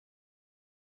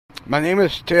My name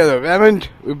is Taylor Redmond.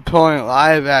 We're playing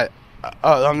live at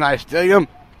Alumni Stadium.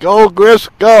 Go Gryphons,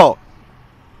 go!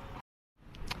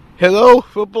 Hello,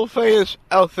 football fans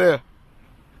out there.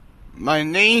 My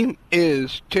name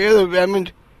is Taylor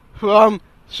Redmond from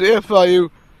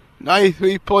CFRU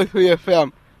 93.3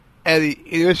 FM at the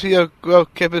University of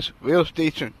Guelph campus radio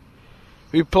station.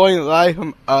 We're playing live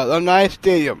from Alumni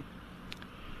Stadium.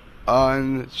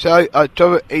 On Saturday,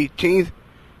 October 18th,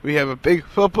 we have a big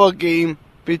football game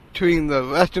between the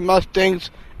Western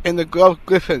Mustangs and the Guelph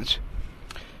Gryphons.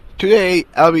 Today,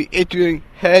 I'll be interviewing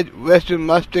head Western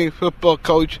Mustang football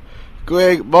coach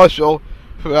Greg Marshall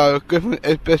for our Griffin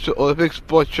Special Olympic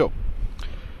Sports Show.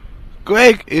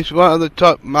 Greg is one of the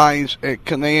top minds in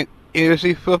Canadian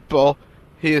university football.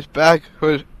 He is back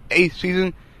for his 8th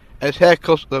season as head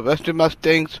coach of the Western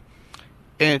Mustangs,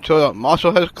 and total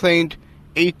Marshall has claimed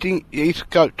 18 East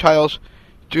Cup titles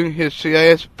during his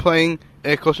CIS playing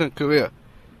and coaching career.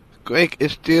 Greg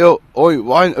is still only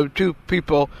one of two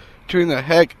people to win the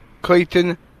head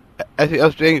Clayton as the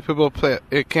outstanding football player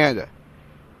in Canada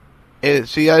and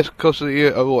CIS Coach of the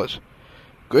Year awards.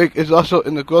 Greg is also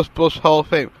in the Guelph Sports Hall of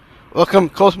Fame. Welcome,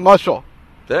 Coach Marshall.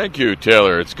 Thank you,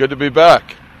 Taylor. It's good to be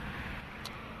back.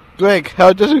 Greg,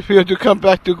 how does it feel to come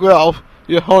back to Guelph,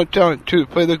 your hometown, to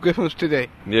play the Gryphons today?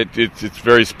 It's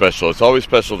very special. It's always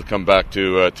special to come back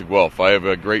to Guelph. I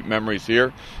have great memories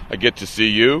here. I get to see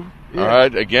you, all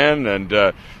right, again,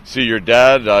 and see your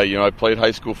dad. I played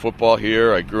high school football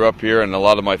here. I grew up here, and a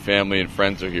lot of my family and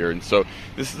friends are here. And so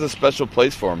this is a special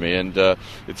place for me, and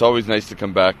it's always nice to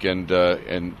come back and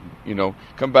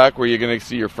come back where you're going to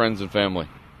see your friends and family.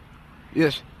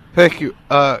 Yes, thank you,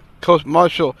 Coach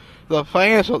Marshall. The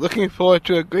fans are looking forward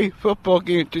to a great football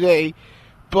game today.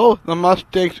 Both the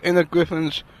Mustangs and the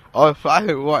Gryphons are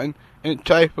 5-1 and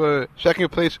tied for second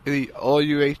place in the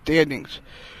All-UA standings.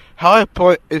 How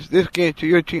important is this game to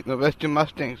your team, the Western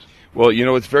Mustangs? Well,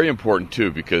 it's very important too,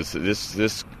 because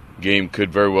this game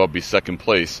could very well be second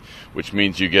place, which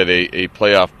means you get a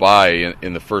playoff bye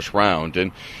in the first round.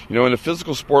 And in a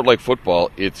physical sport like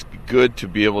football, it's good to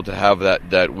be able to have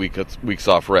that weeks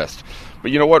off rest. But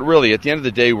you know what, really, at the end of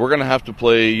the day, we're going to have to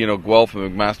play, Guelph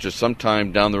and McMaster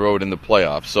sometime down the road in the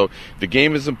playoffs. So the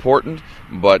game is important,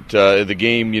 but the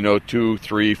game, 2,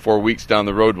 3, 4 weeks down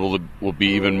the road will be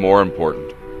even more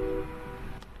important.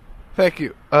 Thank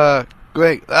you.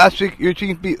 Greg, last week your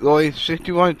team beat Lloyd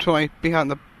 61-20 behind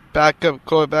the backup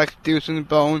quarterback Stevenson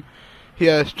Bone. He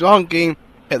had a strong game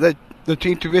and led the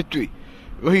team to victory.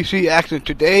 Will he see action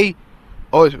today,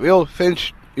 or is Will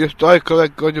Finch your starting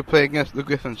quarterback going to play against the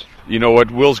Gryphons? You know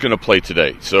what? Will's going to play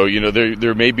today. So,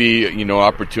 there may be,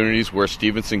 opportunities where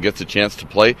Stevenson gets a chance to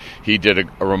play. He did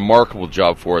a remarkable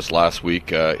job for us last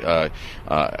week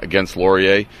against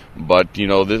Laurier. But,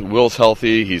 Will's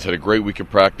healthy. He's had a great week of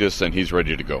practice, and he's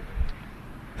ready to go.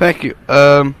 Thank you.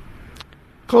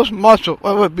 Coach Marshall,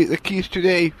 what would be the keys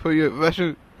today for your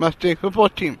Western Mustang football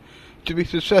team to be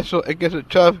successful against a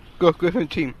tough Guelph Griffin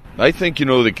team? I think,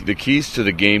 the keys to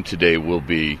the game today will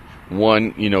be,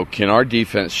 one, can our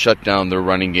defense shut down their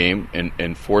running game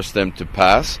and force them to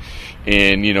pass?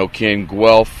 And, can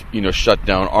Guelph, shut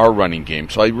down our running game?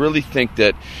 So I really think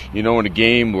that, in a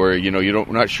game where, we're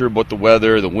not sure about the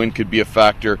weather, the wind could be a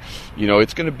factor,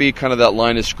 it's going to be kind of that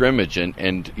line of scrimmage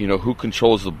and who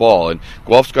controls the ball. And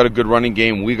Guelph's got a good running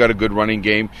game. We got a good running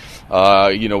game.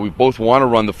 We both want to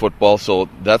run the football, so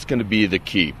that's going to be the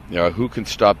key. Who can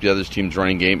stop the other team's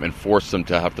running game and force them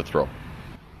to have to throw?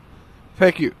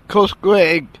 Thank you. Coach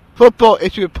Greg, football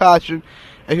is your passion,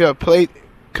 and you have played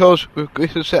coach with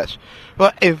great success.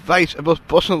 What advice about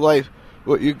personal life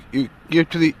would you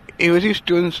give to the university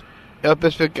students and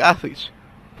specific athletes?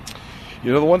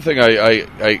 The one thing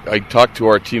I talk to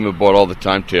our team about all the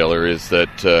time, Taylor, is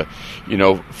that,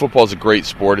 football is a great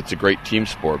sport. It's a great team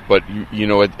sport. But,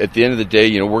 at the end of the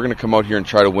day, we're going to come out here and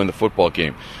try to win the football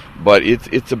game. But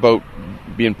it's about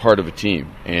being part of a team,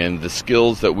 and the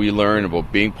skills that we learn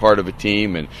about being part of a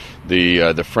team, and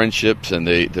the friendships and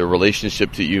the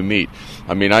relationships that you meet.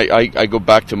 I mean, I go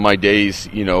back to my days,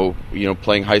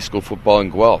 playing high school football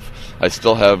in Guelph. I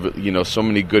still have, so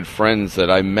many good friends that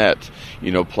I met,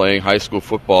 playing high school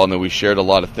football, and then we shared a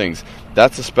lot of things.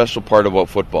 That's a special part about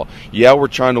football. Yeah, we're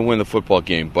trying to win the football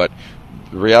game, but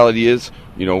the reality is,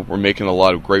 we're making a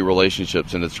lot of great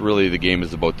relationships, and it's really, the game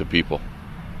is about the people.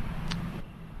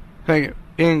 Thank you.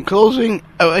 In closing,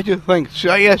 I'd like to thank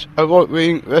CIS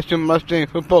award-winning Western Mustang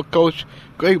football coach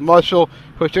Greg Marshall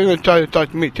for taking the time to talk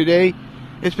to me today.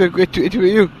 It's been great to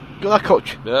interview you. Good luck,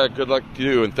 Coach. Yeah, good luck to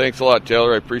you, and thanks a lot,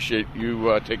 Taylor. I appreciate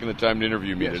you taking the time to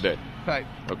interview me today. Right.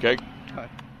 Okay? Right.